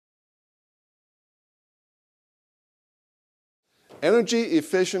Energy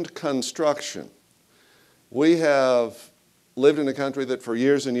efficient construction. We have lived in a country that for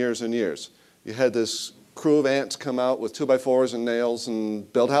years and years and years, you had this crew of ants come out with 2x4s and nails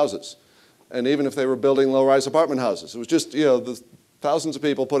and build houses. And even if they were building low-rise apartment houses, it was just, the thousands of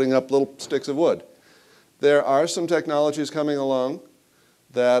people putting up little sticks of wood. There are some technologies coming along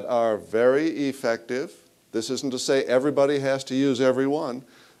that are very effective. This isn't to say everybody has to use every one,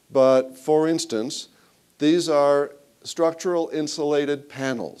 but for instance, these are structural insulated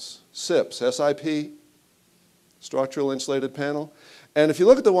panels, SIPs, S-I-P, structural insulated panel. And if you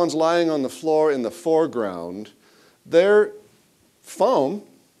look at the ones lying on the floor in the foreground, they're foam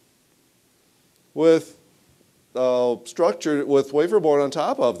with structure with wafer board on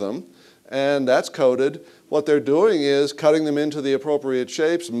top of them, and that's coated. What they're doing is cutting them into the appropriate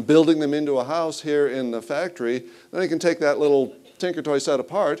shapes and building them into a house here in the factory. Then you can take that little Tinker Toy set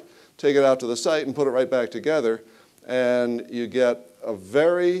apart, take it out to the site, and put it right back together, and you get a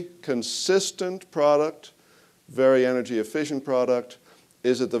very consistent product, very energy efficient product.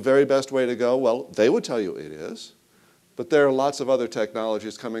 Is it the very best way to go? Well, they would tell you it is, but there are lots of other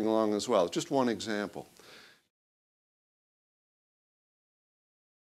technologies coming along as well. Just one example.